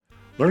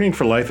Learning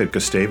for Life at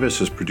Gustavus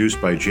is produced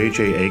by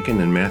J.J.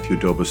 Aiken and Matthew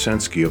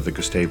Dobosensky of the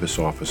Gustavus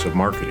Office of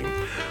Marketing.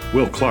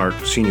 Will Clark,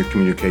 Senior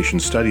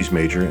Communications Studies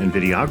major and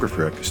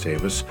videographer at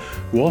Gustavus,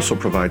 who also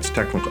provides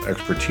technical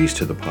expertise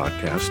to the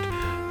podcast,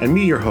 and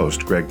me, your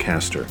host, Greg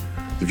Castor.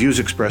 The views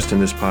expressed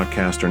in this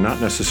podcast are not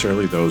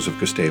necessarily those of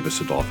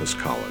Gustavus Adolphus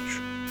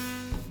College.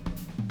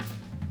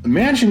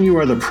 Imagine you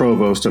are the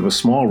provost of a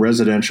small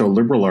residential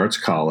liberal arts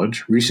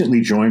college, recently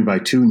joined by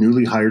two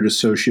newly hired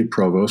associate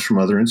provosts from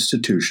other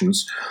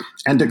institutions,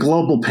 and a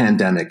global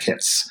pandemic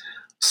hits,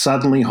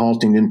 suddenly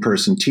halting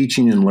in-person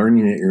teaching and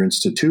learning at your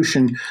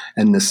institution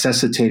and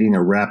necessitating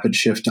a rapid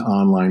shift to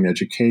online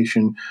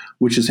education,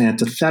 which is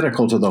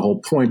antithetical to the whole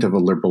point of a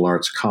liberal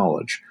arts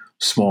college.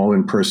 Small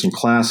in-person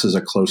classes,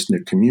 a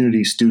close-knit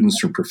community,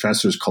 students and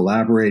professors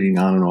collaborating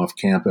on and off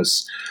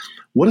campus.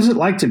 What is it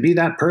like to be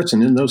that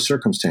person in those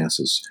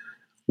circumstances?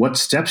 What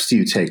steps do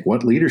you take?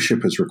 What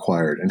leadership is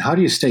required? And how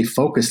do you stay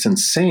focused and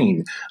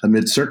sane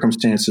amid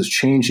circumstances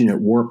changing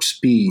at warp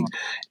speed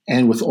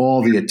and with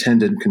all the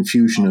attendant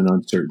confusion and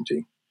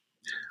uncertainty?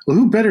 Well,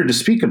 who better to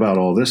speak about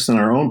all this than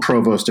our own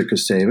provost at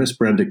Gustavus,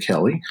 Brenda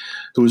Kelly,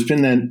 who has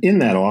been in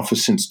that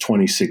office since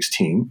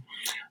 2016.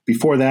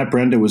 Before that,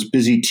 Brenda was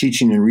busy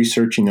teaching and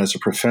researching as a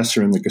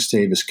professor in the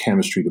Gustavus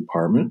chemistry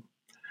department.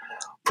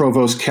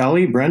 Provost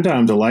Kelly, Brenda,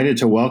 I'm delighted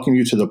to welcome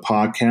you to the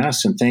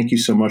podcast, and thank you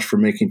so much for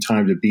making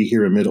time to be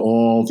here amid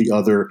all the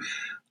other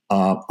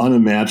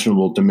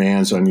unimaginable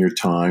demands on your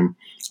time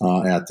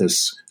at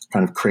this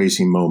kind of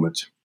crazy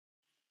moment.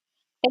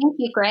 Thank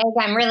you, Greg.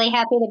 I'm really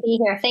happy to be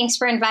here. Thanks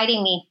for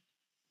inviting me.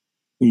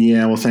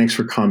 Yeah, well, thanks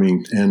for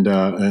coming, and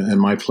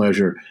my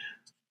pleasure.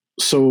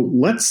 So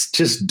let's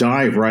just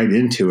dive right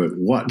into it.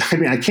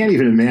 I can't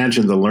even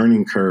imagine the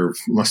learning curve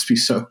must be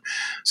so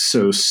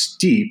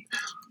steep.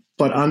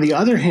 But on the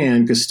other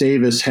hand,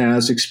 Gustavus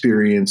has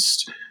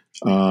experienced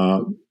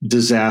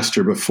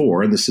disaster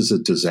before, and this is a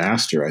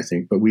disaster, I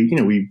think. But we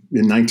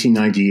in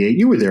 1998,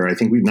 you were there. I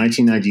think in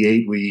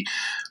 1998 we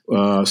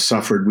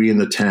suffered, we in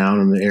the town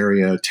and the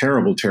area,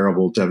 terrible,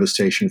 terrible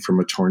devastation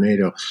from a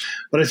tornado.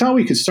 But I thought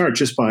we could start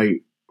just by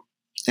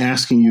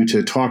asking you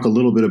to talk a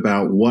little bit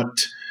about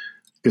what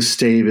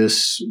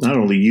Gustavus, not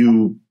only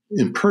you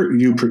in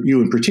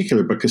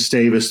particular, but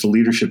Gustavus, the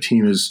leadership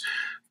team, has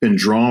been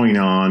drawing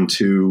on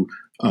to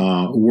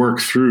work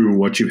through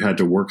what you've had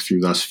to work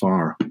through thus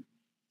far.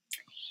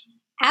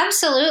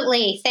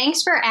 Absolutely.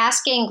 Thanks for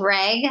asking,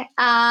 Greg.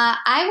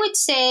 I would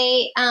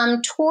say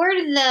toward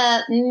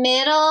the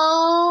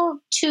middle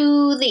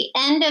to the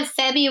end of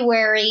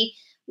February,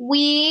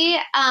 we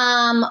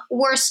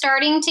were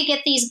starting to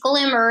get these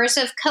glimmers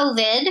of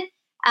COVID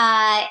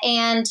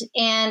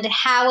and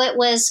how it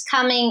was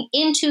coming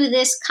into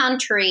this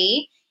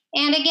country.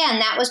 And again,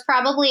 that was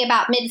probably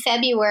about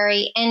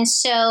mid-February. And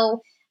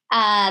so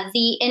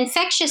the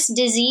Infectious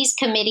Disease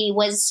Committee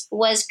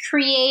was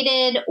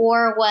created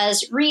or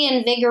was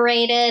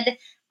reinvigorated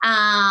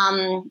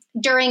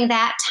during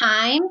that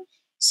time.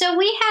 So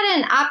we had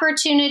an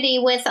opportunity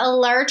with a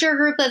larger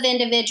group of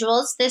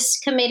individuals. This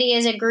committee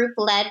is a group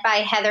led by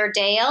Heather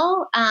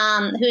Dale,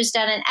 who's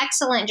done an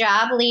excellent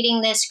job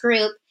leading this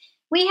group.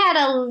 We had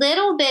a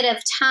little bit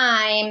of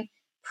time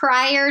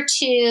prior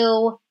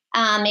to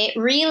it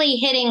really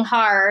hitting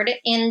hard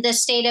in the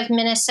state of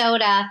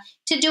Minnesota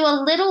to do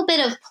a little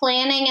bit of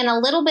planning and a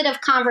little bit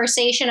of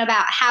conversation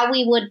about how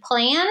we would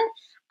plan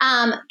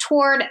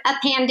toward a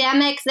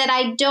pandemic that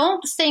I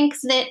don't think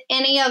that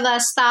any of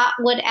us thought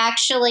would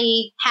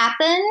actually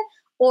happen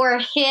or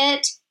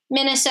hit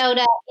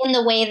Minnesota in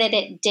the way that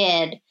it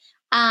did.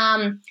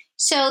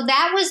 So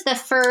that was the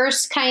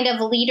first kind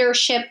of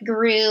leadership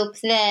group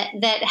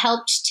that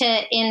helped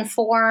to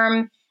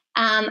inform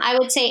I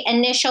would say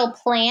initial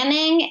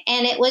planning,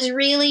 and it was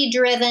really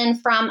driven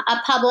from a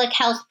public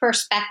health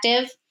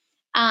perspective,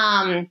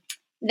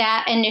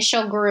 that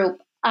initial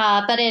group,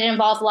 but it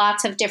involved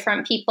lots of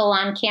different people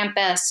on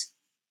campus.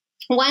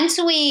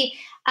 Once we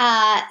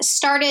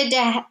started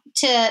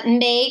to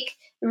make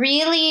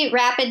really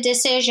rapid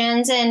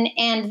decisions,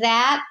 and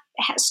that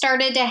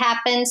started to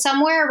happen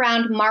somewhere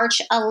around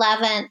March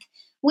 11th,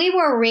 we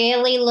were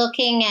really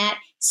looking at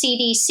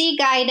CDC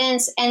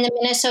guidance and the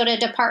Minnesota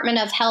Department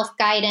of Health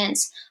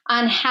guidance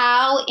on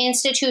how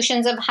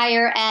institutions of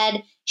higher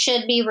ed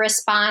should be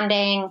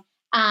responding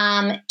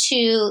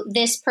to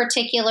this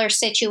particular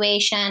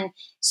situation.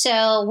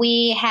 So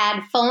we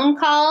had phone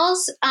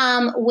calls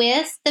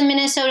with the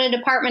Minnesota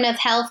Department of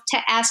Health to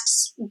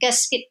ask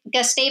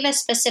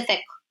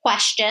Gustavus-specific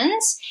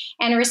questions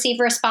and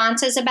receive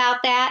responses about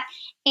that,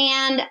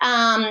 and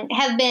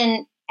have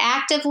been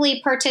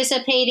actively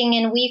participating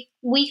in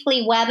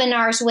weekly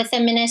webinars with the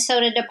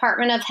Minnesota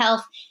Department of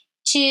Health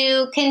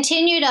to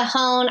continue to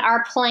hone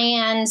our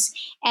plans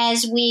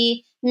as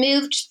we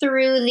moved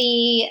through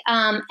the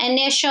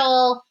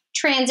initial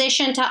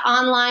transition to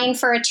online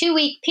for a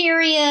 2-week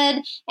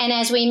period, and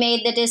as we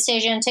made the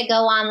decision to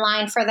go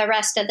online for the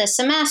rest of the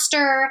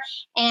semester,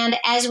 and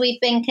as we've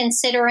been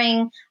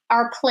considering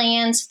our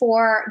plans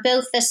for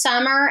both the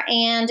summer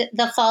and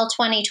the fall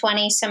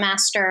 2020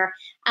 semester.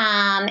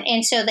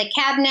 And so the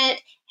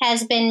cabinet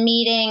has been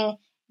meeting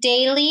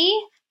daily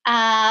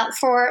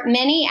for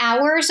many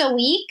hours a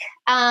week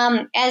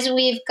as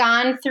we've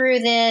gone through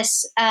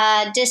this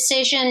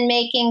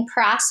decision-making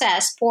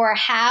process for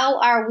how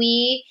are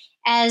we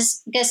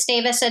as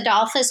Gustavus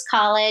Adolphus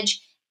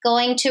College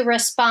going to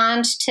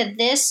respond to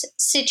this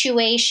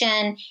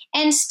situation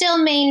and still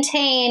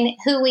maintain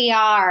who we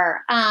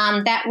are,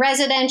 that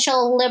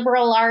residential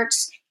liberal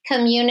arts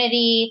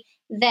community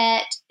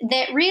that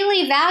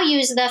really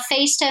values the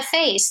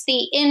face-to-face,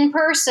 the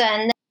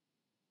in-person,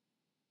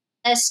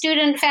 the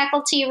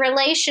student-faculty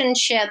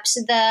relationships,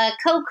 the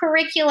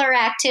co-curricular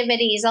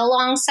activities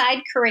alongside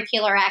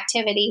curricular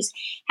activities.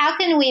 How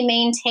can we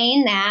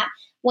maintain that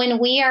when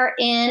we are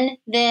in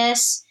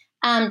this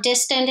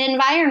distant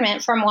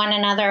environment from one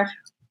another?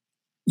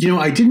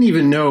 I didn't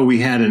even know we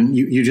had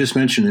you just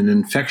mentioned an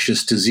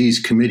infectious disease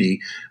committee.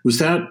 Is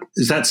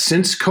that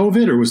since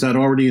COVID, or was that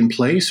already in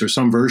place, or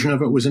some version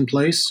of it was in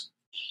place?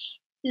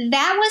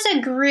 That was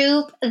a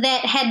group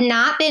that had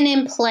not been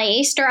in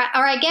place, or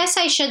I guess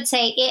I should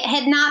say it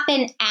had not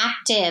been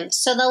active.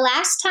 So the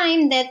last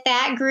time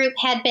that group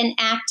had been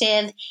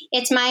active,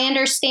 it's my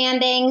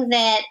understanding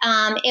that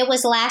it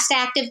was last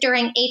active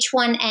during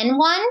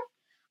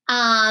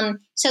H1N1.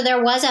 So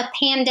there was a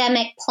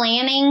pandemic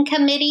planning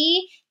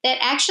committee that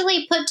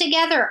actually put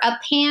together a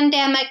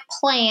pandemic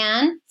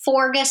plan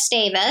for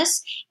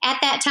Gustavus at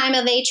that time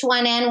of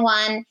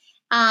H1N1.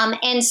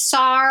 And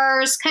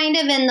SARS kind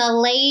of in the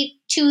late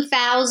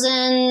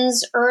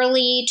 2000s,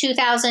 early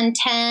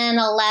 2010,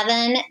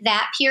 11,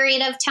 that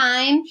period of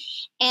time.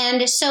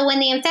 And so when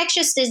the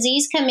Infectious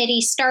Disease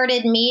Committee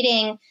started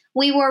meeting,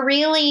 we were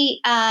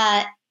really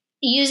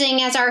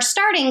using as our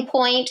starting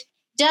point,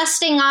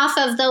 dusting off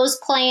of those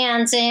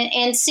plans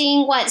and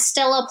seeing what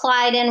still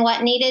applied and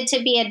what needed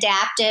to be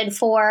adapted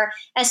for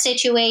a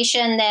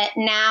situation that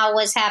now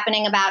was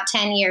happening about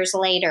 10 years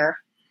later.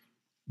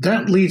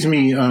 That leads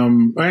me,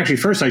 actually,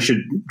 first I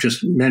should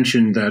just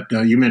mention that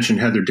you mentioned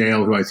Heather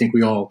Dale, who I think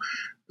we all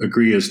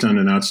agree has done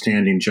an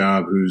outstanding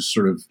job, who's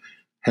sort of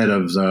head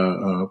of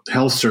the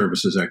health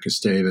services at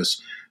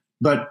Gustavus.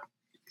 But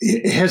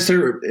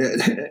do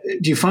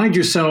you find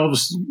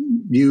yourselves,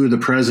 you, the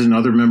president,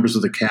 other members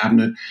of the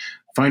cabinet,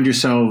 find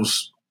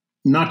yourselves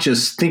not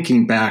just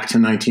thinking back to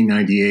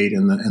 1998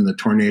 and the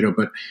tornado,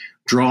 but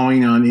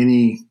drawing on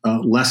any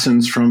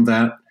lessons from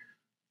that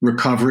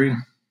recovery?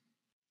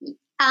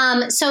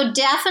 So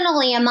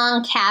definitely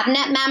among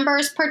cabinet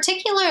members,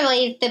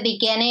 particularly at the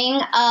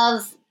beginning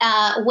of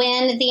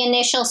when the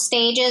initial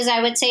stages,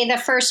 I would say the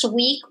first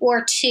week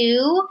or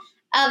two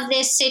of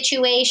this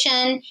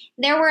situation,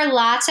 there were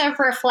lots of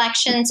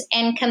reflections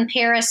and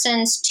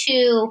comparisons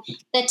to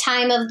the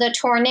time of the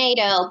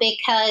tornado,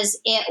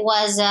 because it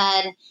was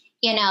an,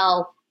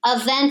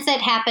 event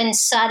that happened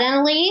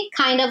suddenly,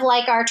 kind of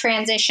like our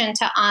transition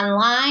to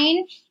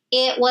online.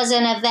 It was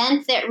an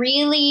event that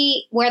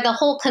really, where the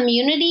whole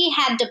community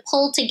had to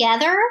pull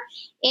together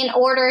in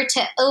order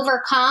to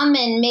overcome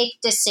and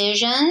make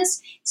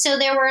decisions. So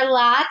there were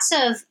lots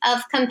of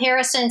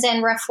comparisons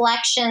and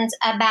reflections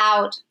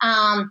about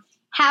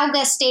how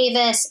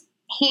Gustavus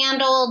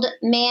handled,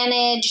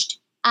 managed,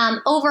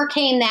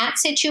 overcame that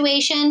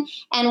situation,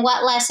 and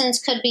what lessons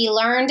could be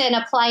learned and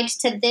applied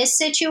to this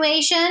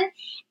situation.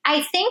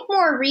 I think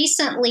more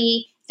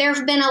recently, there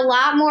have been a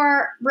lot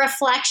more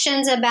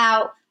reflections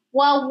about,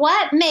 well,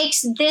 what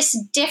makes this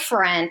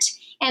different?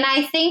 And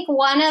I think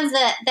one of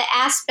the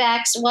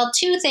aspects, well,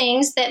 two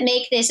things that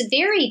make this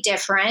very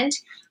different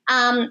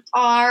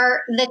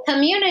are the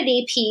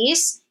community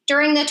piece.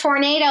 During the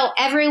tornado,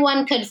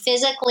 everyone could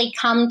physically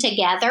come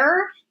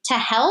together to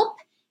help.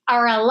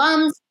 Our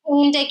alums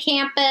came to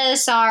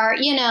campus,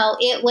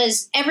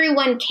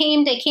 everyone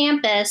came to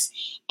campus.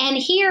 And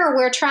here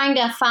we're trying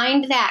to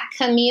find that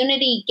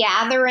community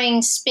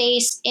gathering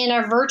space in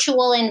a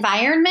virtual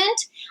environment.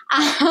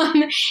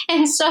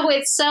 And so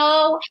it's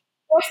so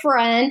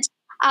different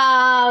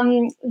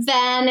than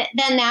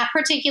that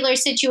particular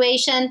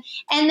situation.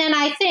 And then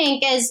I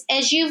think,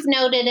 as you've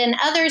noted and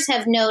others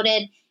have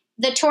noted,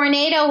 the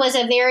tornado was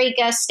a very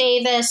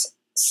Gustavus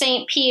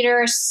St.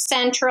 Peter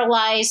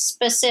centralized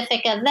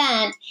specific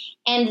event.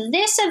 And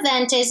this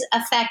event is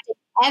affecting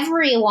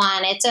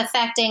everyone. It's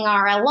affecting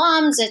our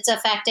alums. It's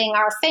affecting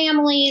our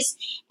families.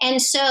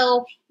 And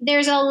so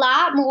there's a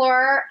lot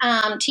more,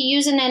 to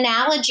use an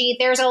analogy,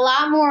 there's a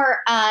lot more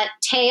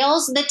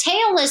tails. The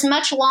tail is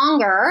much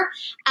longer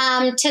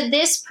to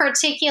this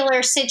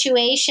particular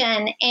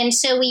situation. And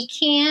so we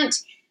can't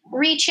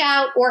reach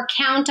out or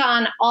count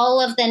on all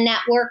of the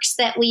networks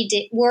that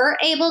we were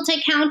able to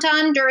count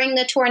on during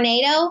the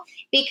tornado,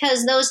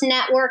 because those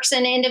networks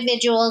and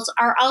individuals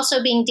are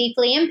also being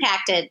deeply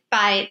impacted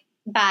by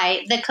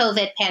the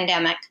COVID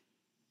pandemic.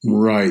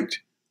 Right.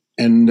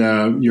 And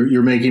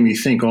you're making me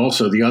think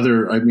also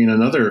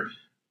another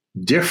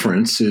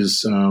difference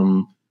is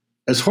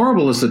as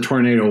horrible as the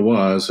tornado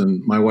was,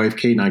 and my wife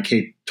Kate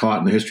taught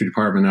in the history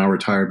department, now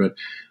retired, but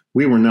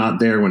we were not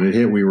there when it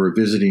hit. We were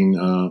visiting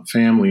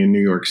family in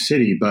New York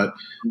City. But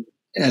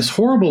as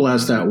horrible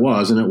as that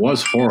was, and it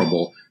was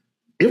horrible,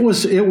 it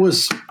was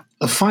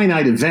a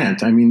finite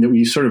event. I mean, that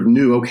we sort of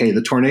knew, okay,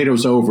 the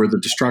tornado's over, the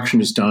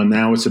destruction is done.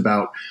 Now it's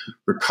about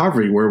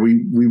recovery, where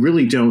we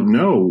really don't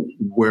know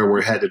where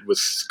we're headed with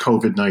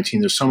COVID-19.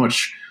 There's so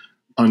much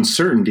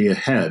uncertainty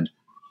ahead.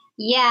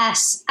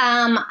 Yes,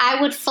 I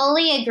would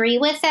fully agree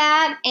with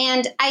that.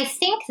 And I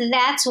think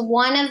that's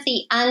one of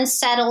the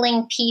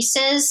unsettling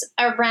pieces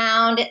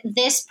around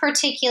this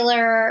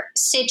particular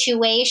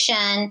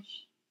situation.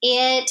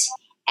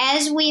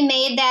 As we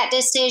made that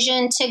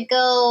decision to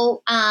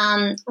go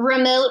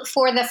remote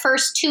for the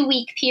first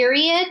 2-week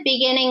period,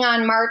 beginning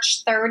on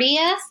March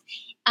 30th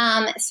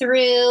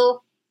through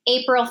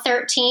April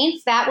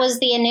 13th, that was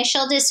the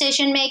initial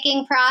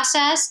decision-making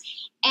process.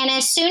 And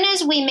as soon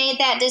as we made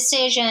that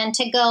decision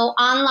to go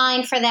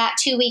online for that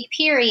 2-week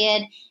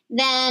period,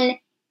 then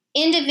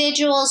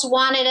individuals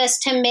wanted us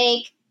to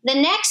make the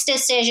next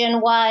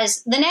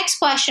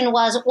question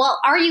was, well,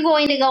 are you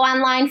going to go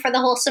online for the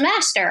whole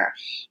semester?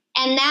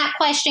 And that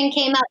question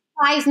came up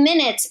 5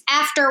 minutes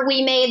after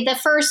we made the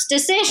first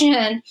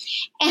decision.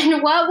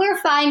 And what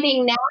we're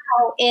finding now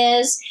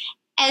is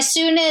as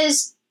soon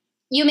as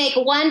you make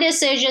one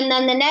decision,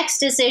 then the next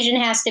decision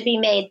has to be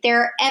made.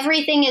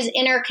 Everything is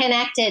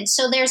interconnected.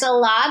 So there's a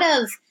lot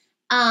of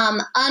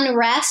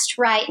unrest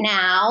right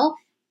now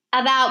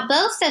about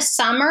both the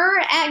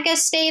summer at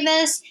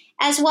Gustavus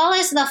as well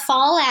as the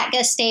fall at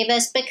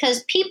Gustavus,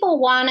 because people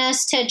want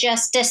us to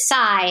just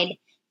decide,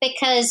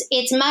 because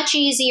it's much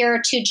easier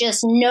to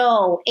just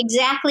know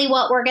exactly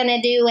what we're going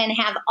to do and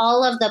have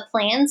all of the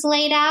plans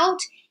laid out.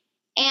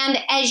 And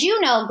as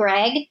you know,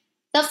 Greg,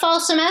 the fall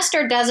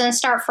semester doesn't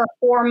start for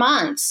 4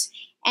 months.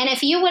 And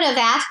if you would have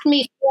asked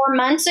me 4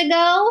 months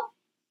ago,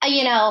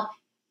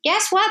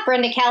 guess what,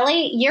 Brenda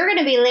Kelly, you're going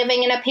to be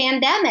living in a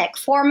pandemic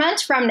 4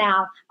 months from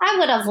now, I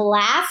would have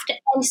laughed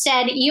and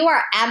said, you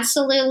are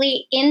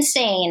absolutely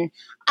insane.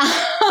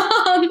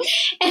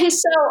 And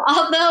so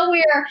although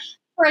we're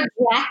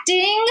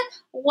projecting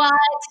what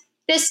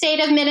the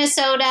state of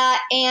Minnesota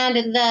and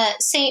the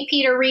St.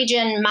 Peter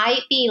region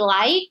might be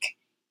like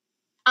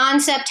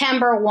on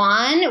September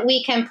 1,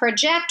 we can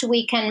project,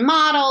 we can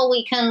model,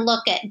 we can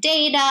look at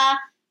data.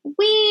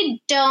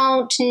 We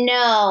don't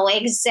know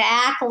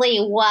exactly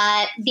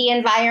what the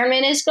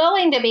environment is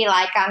going to be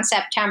like on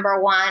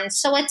September 1.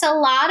 So it's a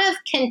lot of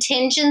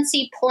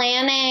contingency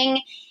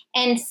planning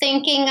and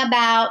thinking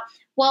about,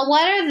 well,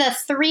 what are the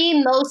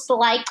 3 most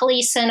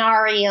likely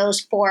scenarios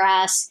for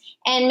us?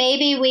 And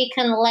maybe we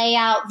can lay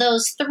out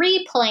those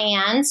 3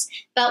 plans,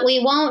 but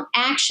we won't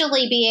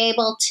actually be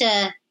able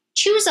to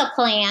choose a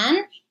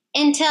plan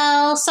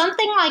until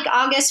something like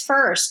August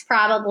 1st,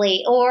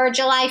 probably, or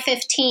July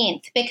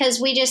 15th,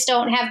 because we just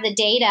don't have the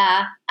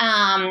data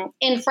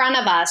in front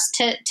of us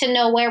to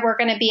know where we're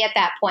going to be at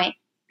that point.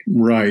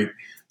 Right.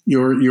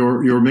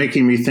 You're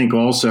making me think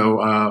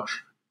also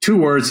 2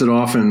 words that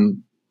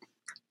often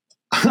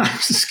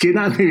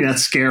maybe not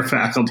scare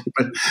faculty,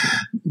 but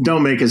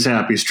don't make us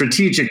happy.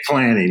 Strategic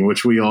planning,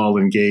 which we all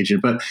engage in.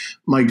 But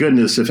my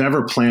goodness, if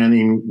ever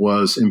planning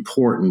was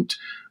important,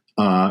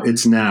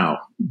 it's now.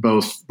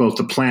 Both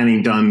the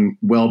planning done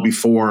well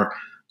before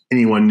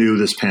anyone knew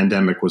this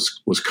pandemic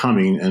was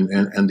coming,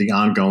 and the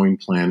ongoing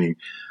planning.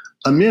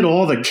 Amid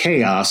all the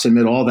chaos,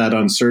 amid all that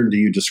uncertainty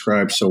you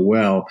described so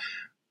well,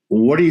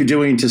 what are you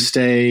doing to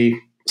stay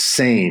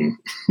sane?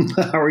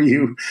 How are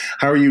you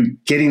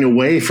getting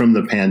away from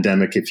the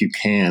pandemic if you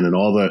can, and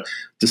all the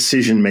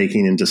decision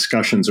making and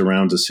discussions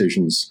around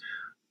decisions?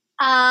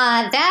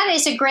 That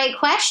is a great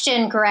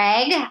question,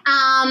 Greg.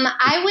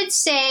 I would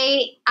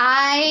say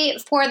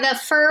for the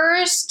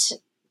first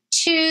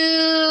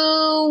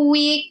 2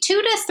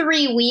 to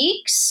 3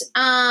 weeks,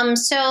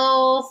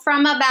 so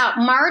from about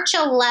March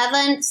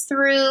 11th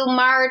through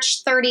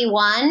March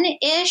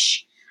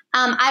 31-ish,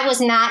 I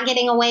was not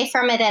getting away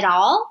from it at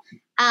all,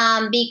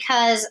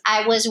 because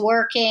I was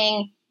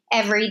working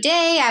every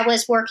day. I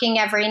was working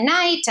every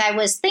night. I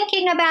was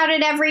thinking about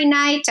it every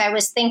night. I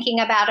was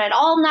thinking about it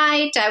all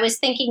night. I was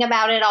thinking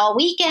about it all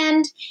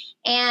weekend.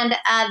 And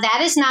that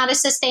is not a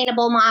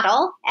sustainable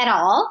model at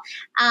all.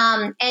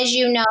 As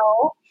you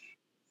know,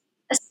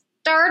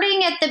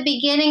 starting at the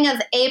beginning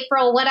of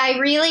April, what I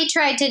really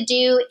tried to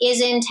do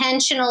is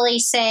intentionally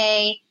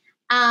say,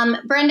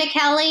 Brenda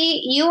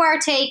Kelly, you are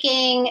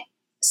taking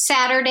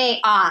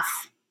Saturday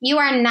off. You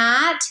are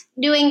not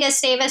doing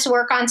Gustavus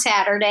work on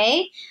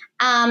Saturday.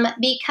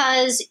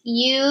 Because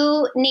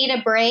you need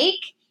a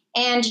break,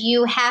 and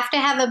you have to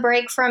have a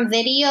break from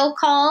video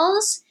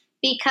calls,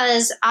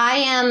 because I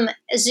am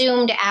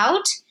zoomed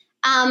out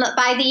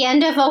by the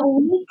end of a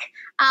week.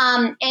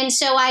 And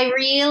so I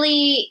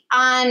really,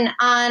 on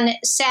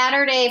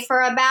Saturday, for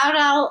about,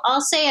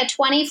 I'll say a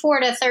 24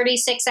 to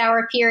 36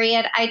 hour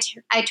period, I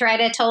try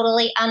to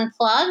totally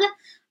unplug.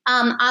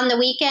 On the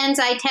weekends,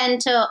 I tend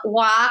to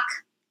walk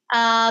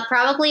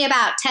probably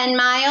about 10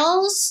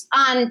 miles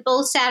on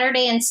both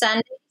Saturday and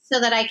Sunday so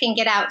that I can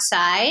get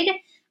outside.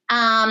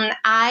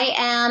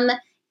 I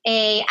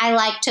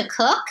like to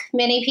cook.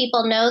 Many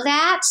people know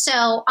that.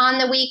 So on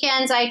the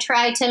weekends, I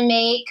try to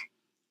make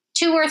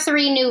 2 or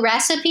 3 new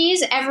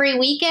recipes every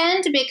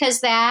weekend,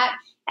 because that,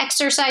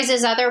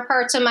 exercises other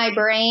parts of my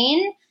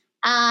brain.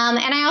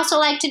 And I also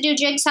like to do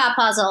jigsaw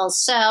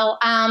puzzles. So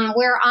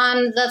we're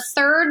on the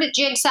third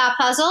jigsaw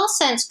puzzle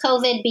since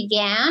COVID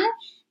began.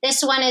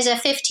 This one is a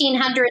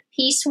 1,500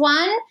 piece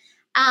one.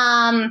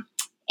 And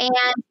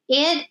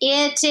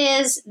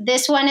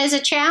this one is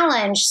a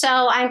challenge.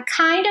 So I'm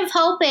kind of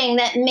hoping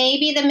that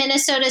maybe the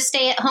Minnesota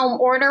stay-at-home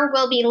order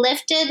will be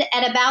lifted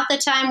at about the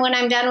time when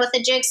I'm done with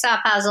the jigsaw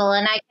puzzle,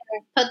 and I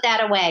can put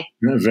that away.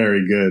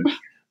 Very good.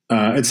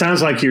 It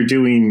sounds like you're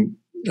doing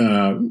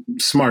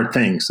smart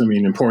things. I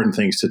mean, important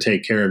things to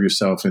take care of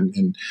yourself.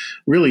 And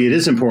really, it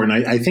is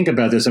important. I think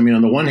about this. I mean,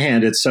 on the one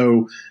hand,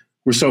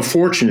 we're so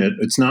fortunate.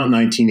 It's not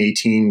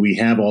 1918. We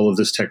have all of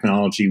this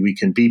technology. We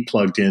can be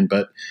plugged in,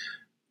 but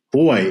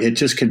boy, it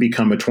just can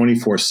become a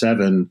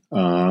 24/7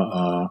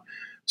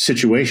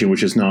 situation,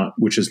 which is not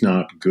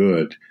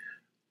good.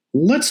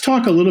 Let's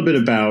talk a little bit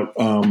about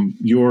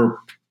your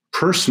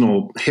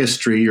personal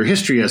history, your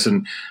history as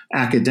an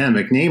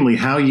academic, namely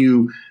how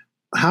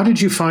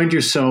did you find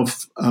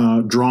yourself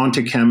drawn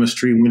to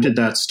chemistry? When did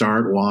that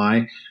start?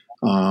 Why?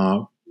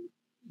 We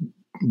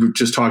were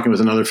just talking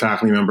with another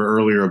faculty member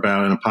earlier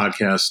about in a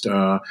podcast,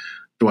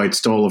 Dwight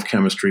Stoll of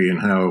chemistry, and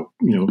how,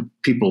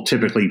 people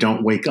typically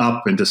don't wake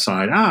up and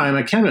decide, I'm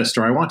a chemist,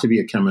 or I want to be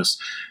a chemist.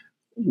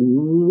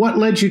 What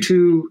led you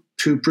to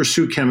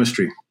pursue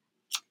chemistry?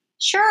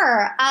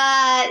 Sure.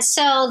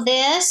 So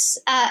this,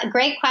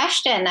 great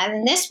question.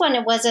 And this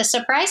one was a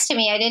surprise to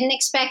me. I didn't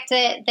expect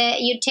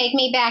that you'd take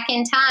me back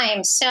in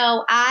time.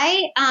 So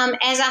I,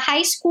 as a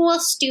high school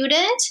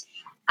student,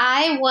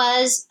 I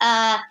was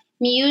a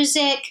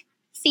music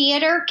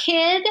theater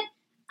kid.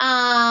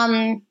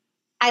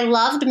 I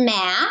loved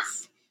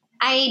math.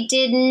 I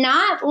did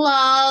not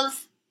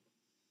love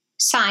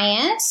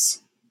science.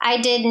 I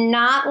did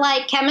not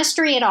like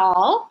chemistry at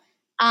all.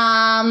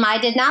 I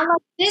did not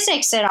like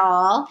physics at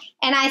all.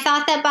 And I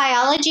thought that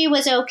biology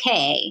was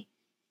okay.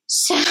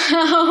 So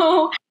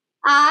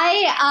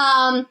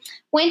I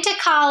went to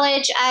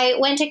college. I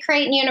went to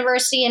Creighton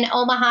University in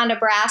Omaha,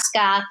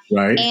 Nebraska.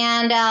 Right.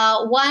 And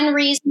one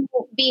reason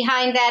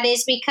behind that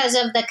is because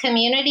of the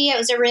community. It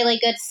was a really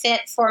good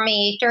fit for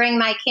me. During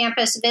my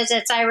campus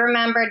visits, I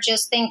remember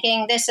just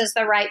thinking this is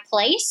the right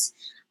place.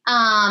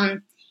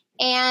 And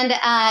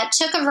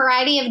took a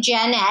variety of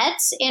gen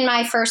eds in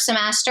my first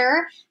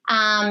semester.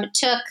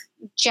 Took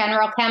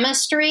general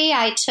chemistry.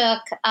 I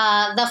took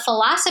the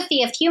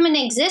philosophy of human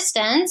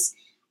existence.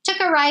 Took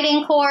a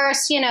writing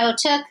course.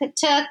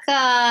 Took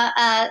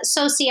a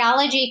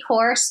sociology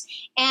course.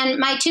 And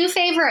my two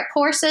favorite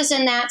courses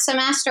in that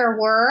semester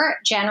were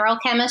general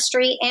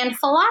chemistry and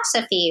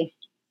philosophy.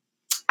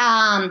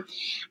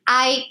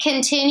 I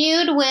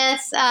continued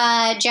with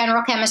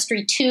General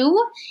Chemistry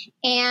 2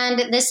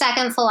 and the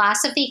second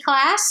philosophy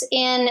class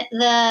in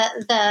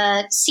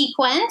the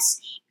sequence,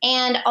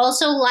 and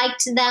also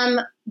liked them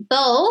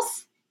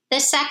both the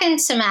second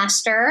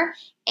semester,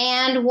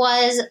 and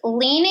was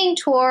leaning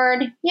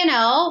toward,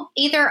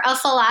 either a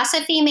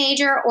philosophy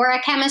major or a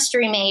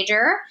chemistry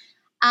major.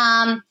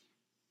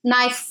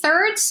 My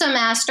third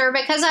semester,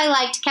 because I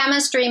liked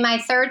chemistry, I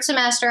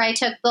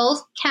took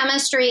both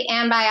chemistry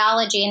and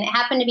biology, and it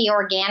happened to be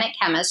organic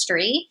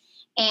chemistry.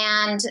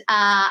 And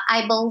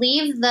I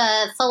believe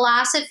the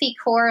philosophy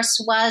course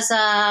was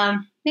I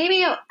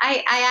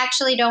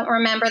actually don't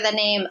remember the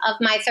name of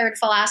my third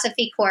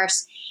philosophy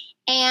course.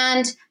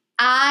 And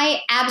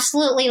I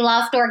absolutely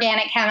loved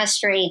organic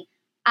chemistry.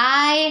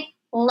 I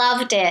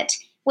loved it,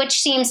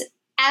 which seems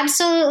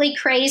absolutely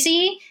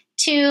crazy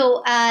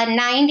to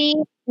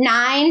 99%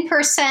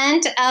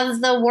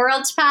 of the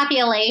world's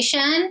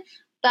population.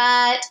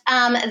 But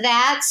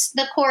that's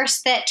the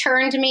course that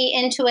turned me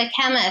into a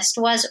chemist,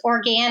 was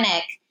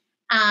organic.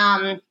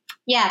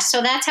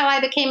 So that's how I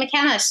became a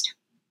chemist.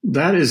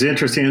 That is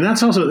interesting. And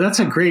that's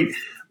a great,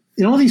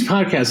 in all these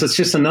podcasts, it's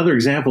just another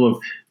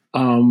example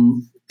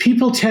of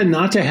people tend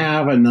not to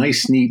have a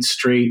nice, neat,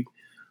 straight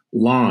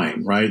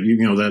line, right?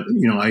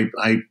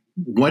 I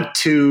went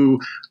to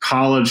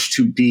college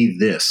to be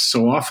this.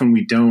 So often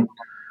we don't.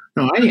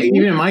 No,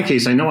 even in my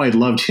case, I know I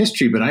loved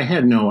history, but I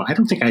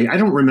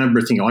don't remember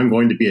thinking, I'm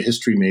going to be a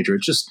history major.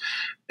 It's just,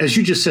 as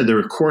you just said, there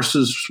are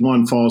courses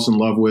one falls in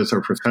love with,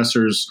 or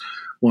professors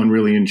one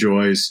really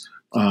enjoys.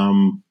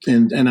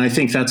 And I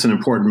think that's an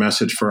important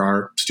message for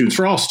our students,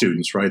 for all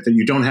students, right? That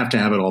you don't have to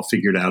have it all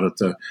figured out at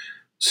the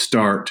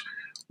start.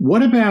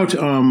 What about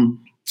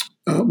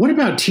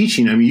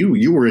teaching? I mean,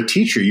 you were a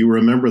teacher, you were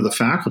a member of the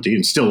faculty,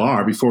 and still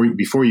are before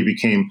you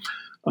became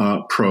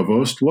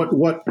provost.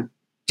 What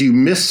do you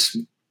miss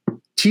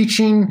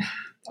teaching?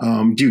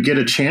 Do you get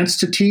a chance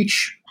to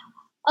teach?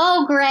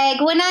 Oh,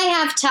 Greg, when I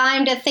have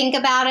time to think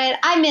about it,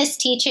 I miss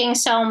teaching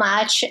so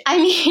much. I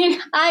mean,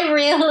 I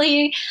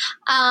really,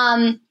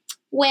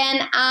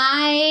 when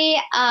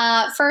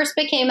I first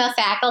became a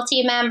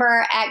faculty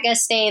member at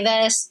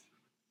Gustavus,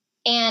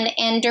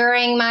 and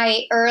during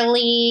my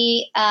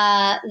early,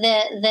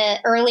 the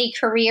early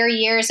career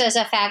years as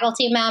a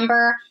faculty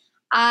member,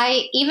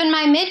 even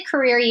my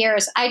mid-career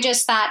years, I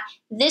just thought,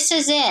 this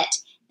is it.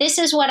 This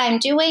is what I'm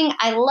doing.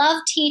 I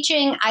love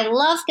teaching. I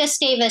love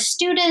Gustavus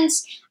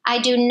students. I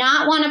do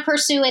not want to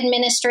pursue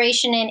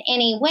administration in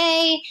any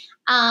way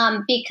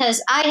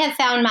because I have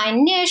found my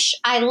niche.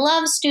 I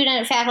love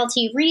student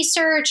faculty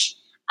research.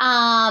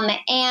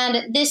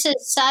 And this is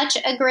such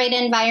a great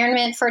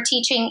environment for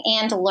teaching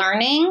and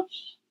learning.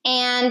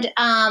 And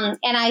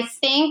I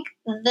think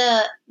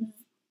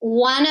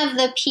one of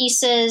the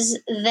pieces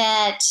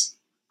that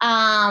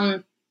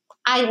I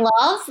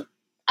love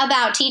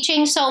about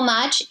teaching so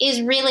much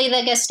is really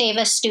the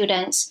Gustavus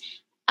students.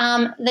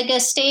 The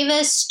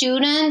Gustavus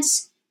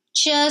students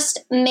just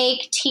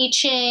make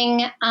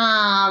teaching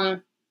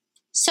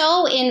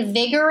so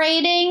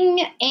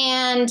invigorating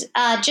and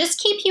just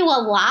keep you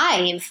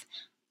alive.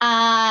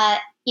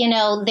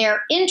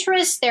 Their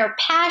interest, their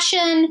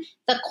passion,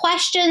 the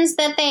questions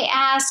that they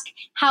ask,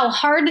 how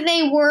hard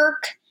they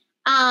work,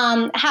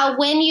 how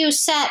when you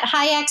set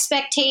high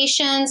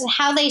expectations,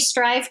 how they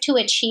strive to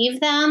achieve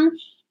them.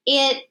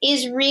 It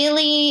is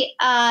really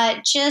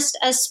just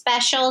a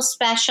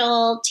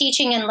special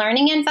teaching and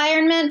learning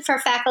environment for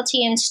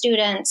faculty and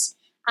students.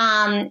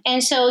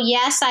 And so,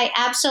 yes, I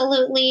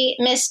absolutely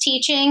miss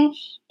teaching.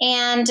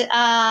 And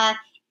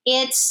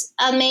it's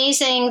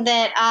amazing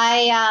that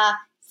I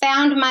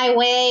found my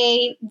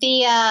way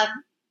via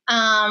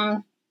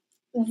a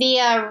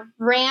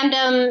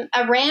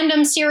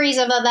random series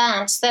of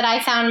events that I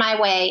found my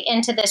way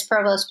into this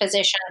provost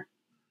position.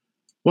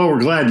 Well,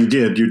 we're glad you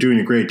did. You're doing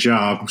a great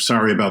job.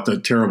 Sorry about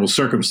the terrible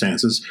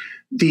circumstances.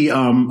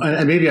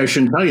 And maybe I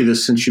shouldn't tell you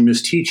this since you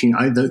miss teaching.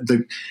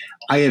 None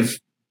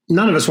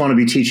of us want to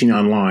be teaching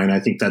online. I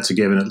think that's a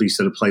given, at least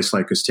at a place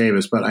like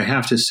Gustavus. But I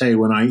have to say,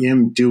 when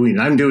I'm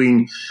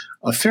doing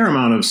a fair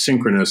amount of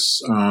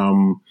synchronous,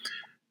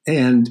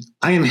 and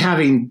I am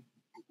having,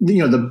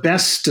 the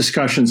best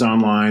discussions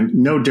online,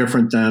 no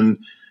different than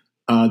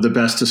the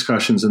best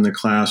discussions in the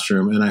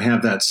classroom. And I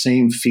have that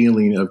same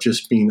feeling of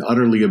just being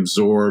utterly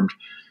absorbed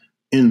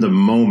in the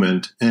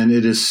moment. And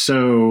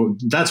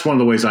that's one of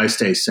the ways I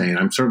stay sane.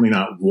 I'm certainly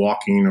not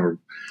walking or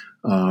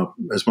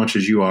as much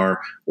as you are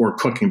or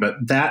cooking, but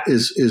that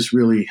is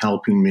really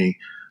helping me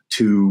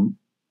to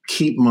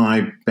keep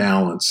my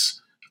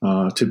balance,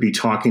 to be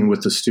talking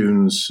with the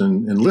students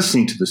and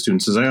listening to the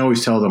students. As I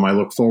always tell them, I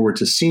look forward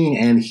to seeing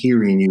and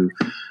hearing you,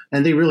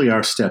 and they really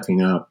are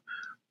stepping up.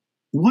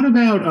 What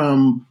about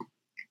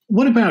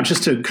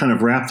just to kind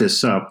of wrap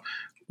this up?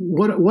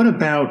 What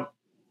about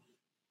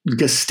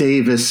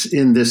Gustavus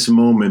in this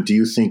moment do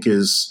you think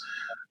is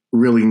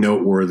really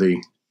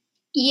noteworthy?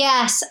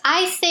 Yes,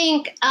 I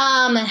think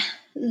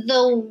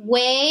the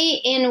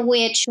way in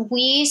which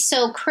we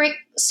so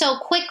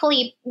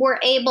quickly were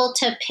able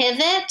to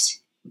pivot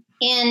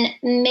in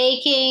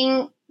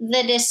making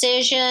the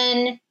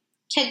decision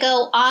to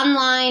go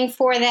online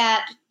for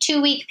that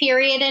 2-week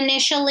period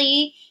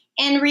initially,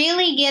 and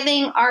really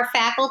giving our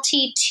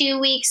faculty 2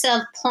 weeks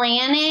of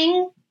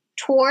planning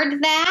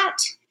toward that.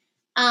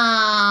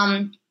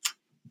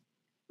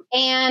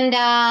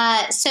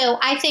 So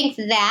I think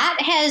that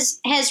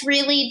has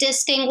really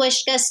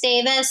distinguished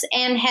Gustavus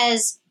and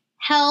has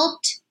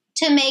helped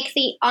to make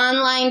the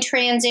online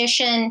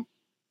transition.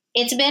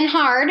 It's been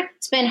hard.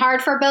 It's been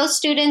hard for both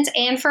students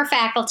and for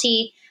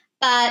faculty,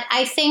 but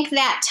I think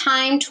that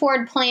time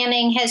toward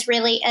planning has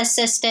really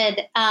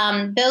assisted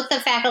both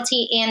the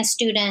faculty and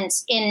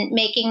students in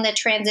making the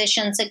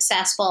transition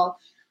successful.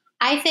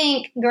 I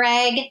think,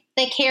 Greg,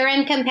 the care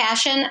and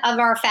compassion of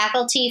our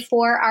faculty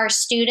for our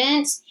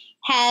students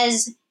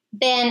has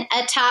been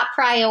a top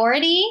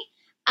priority,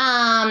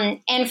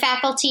 and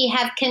faculty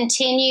have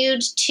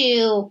continued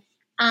to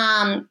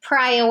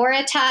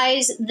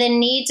prioritize the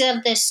needs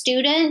of the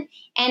student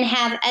and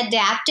have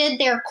adapted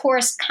their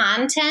course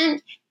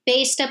content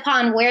based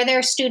upon where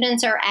their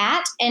students are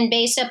at and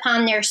based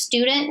upon their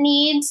student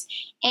needs.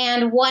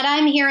 And what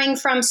I'm hearing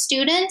from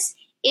students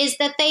is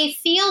that they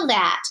feel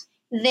that.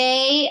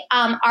 They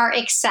are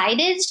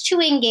excited to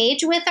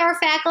engage with our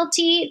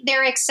faculty.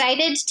 They're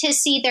excited to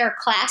see their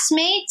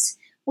classmates.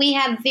 We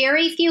have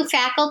very few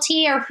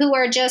faculty who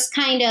are just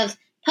kind of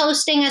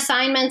posting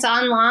assignments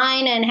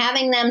online and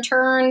having them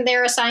turn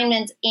their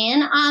assignments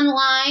in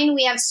online.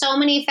 We have so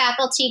many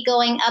faculty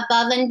going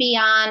above and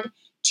beyond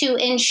to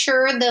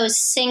ensure those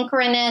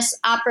synchronous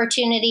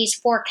opportunities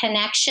for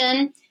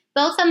connection,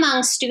 both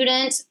among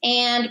students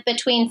and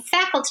between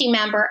faculty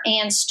member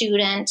and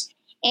student.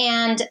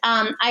 And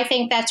I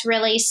think that's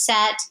really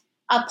set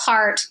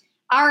apart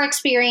our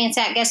experience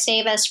at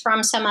Gustavus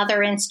from some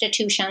other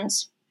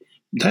institutions.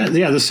 So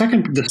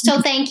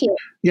thank you.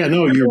 Yeah,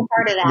 no, you're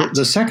part of that.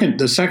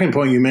 The second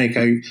point you make,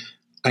 I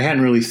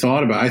hadn't really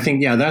thought about. I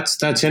think,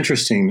 that's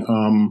interesting.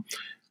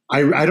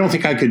 I don't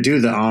think I could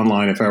do the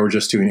online if I were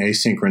just doing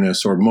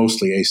asynchronous or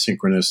mostly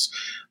asynchronous.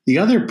 The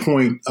other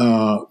point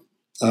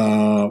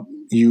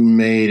you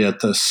made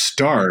at the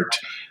start,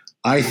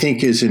 I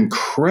think, is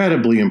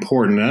incredibly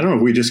important. I don't know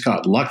if we just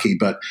got lucky,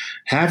 but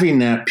having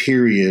that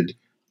period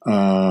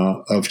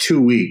of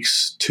 2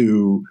 weeks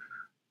to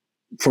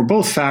for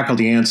both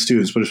faculty and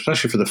students, but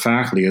especially for the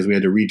faculty, as we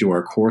had to redo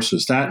our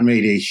courses, that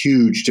made a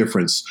huge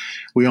difference.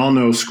 We all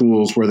know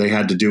schools where they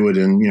had to do it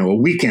in, a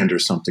weekend or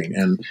something,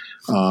 and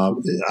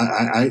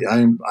I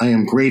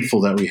am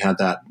grateful that we had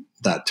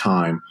that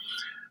time.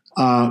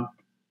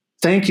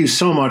 Thank you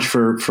so much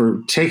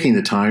for taking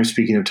the time.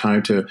 Speaking of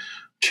time to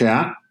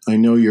chat, I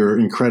know you're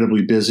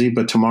incredibly busy,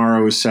 but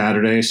tomorrow is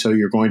Saturday, so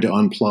you're going to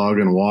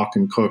unplug and walk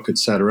and cook,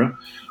 etc.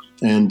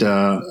 And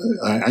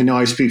I know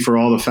I speak for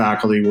all the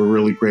faculty. We're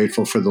really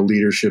grateful for the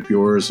leadership,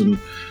 yours and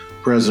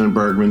President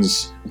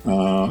Bergman's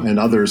and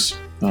others,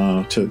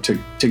 to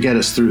get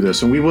us through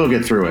this. And we will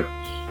get through it.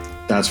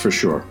 That's for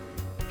sure.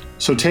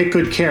 So take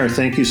good care.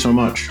 Thank you so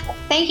much.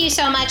 Thank you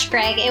so much,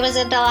 Greg. It was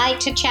a delight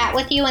to chat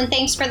with you, and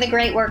thanks for the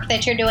great work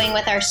that you're doing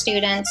with our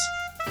students.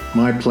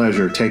 My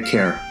pleasure. Take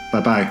care.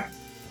 Bye-bye.